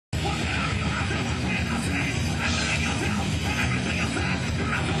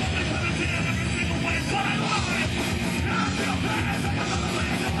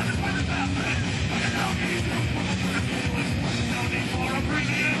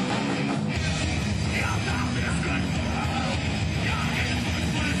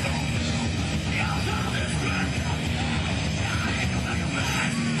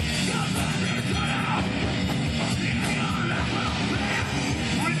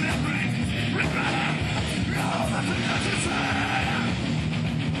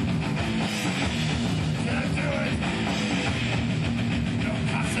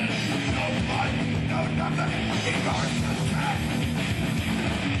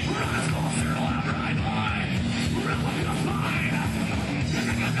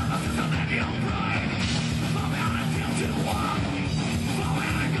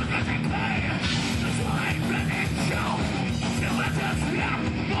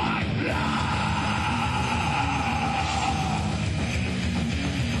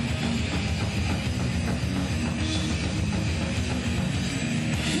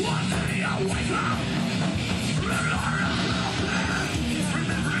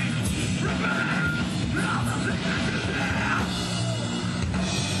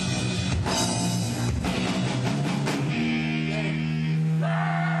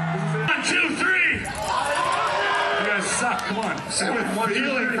Come on, sing with one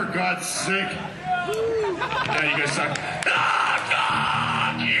feeling for God's sake. Yeah, you guys suck. Oh,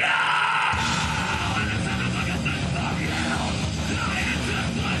 God, yeah!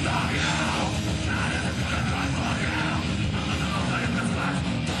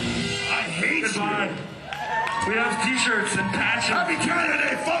 I hate you. We have t-shirts and patches. Happy Canada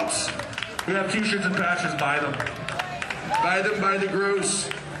Day, folks! We have t-shirts and patches. Buy them. Buy them, buy the gross.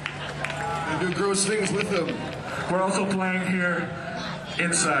 And do gross things with them. We're also playing here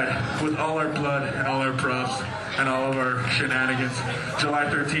inside with all our blood and all our props and all of our shenanigans. July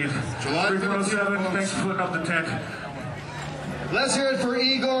 13th. July 13th. Thanks for putting up the tent. Let's hear it for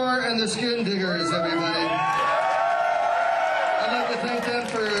Igor and the Skindiggers, everybody. I'd like to thank them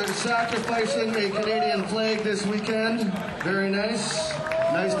for sacrificing a Canadian flag this weekend. Very nice.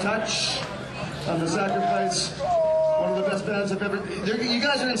 Nice touch on the sacrifice. One of the best bands I've ever... You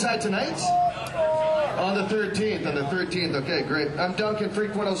guys are inside tonight? On the 13th, okay, great. I'm Duncan,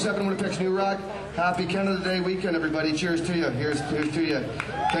 Freak 107, Winnipeg's New Rock. Happy Canada Day weekend, everybody. Cheers to you. Here's to you.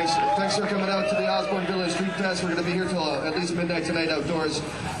 Thanks for coming out to the Osborne Village Street Fest. We're going to be here till at least midnight tonight outdoors.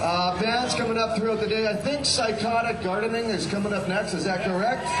 Bands coming up throughout the day. I think Psychotic Gardening is coming up next. Is that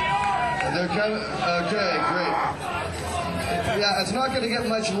correct? They're coming. Okay, great. Yeah, it's not going to get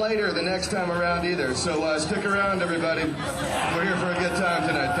much lighter the next time around either. So stick around, everybody. We're here for a good time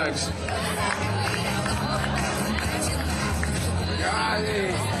tonight. Thanks.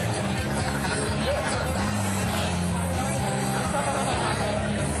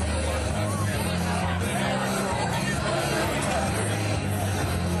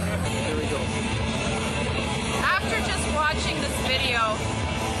 After just watching this video,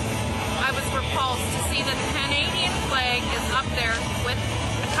 I was repulsed to see that the Canadian flag is up there with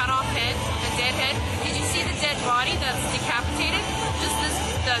a cut-off head, a dead head. Did you see the dead body that's decapitated? Just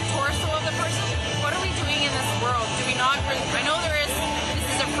the torso of the person? What are we doing in this world? Do we not? I know this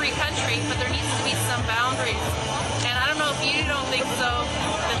is a free country, but there needs to be some boundaries. And I don't know if you don't think so,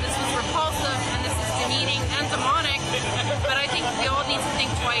 that this was repulsive and this is demeaning and demonic, but I think we all need to think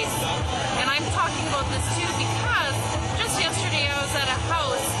twice. And I'm talking about this too because just yesterday I was at a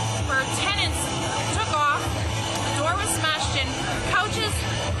house where tenants took off, the door was smashed in, couches,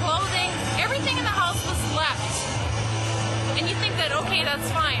 clothing, everything in the house was left. And you think that, okay, that's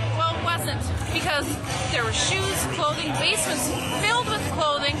fine. Well, it wasn't, because there were shoes, clothing, basements filled with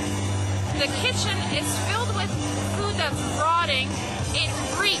clothing. The kitchen is filled with food that's rotting. It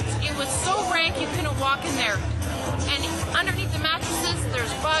reeked. It was so rank you couldn't walk in there. And underneath the mattresses,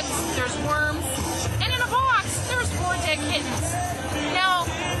 there's bugs, there's worms, and in a box, there's 4 dead kittens. Now,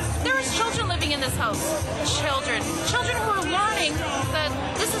 there's children living in this house. Children who are learning that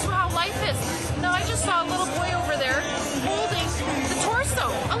this is how life is. Now, I just saw a little boy over there holding the torso.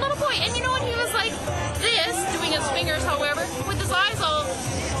 A little boy. And you know what? He was like this, doing his fingers, however, with his eyes all...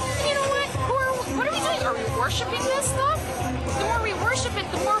 And you know what? What are we doing? Are we worshiping this stuff? The more we worship it,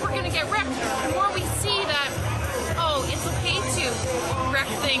 the more we're going to get wrecked. The more we see that, oh, it's okay to wreck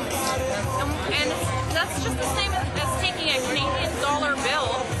things. And that's just the same as taking a Canadian dollar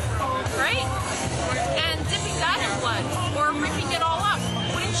bill, right? And dipping that in blood, or ripping it all up.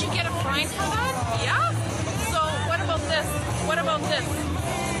 Wouldn't you get a fine for that? Yeah? So what about this? What about this?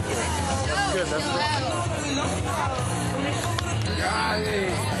 That's good, that's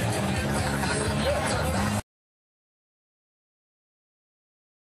good.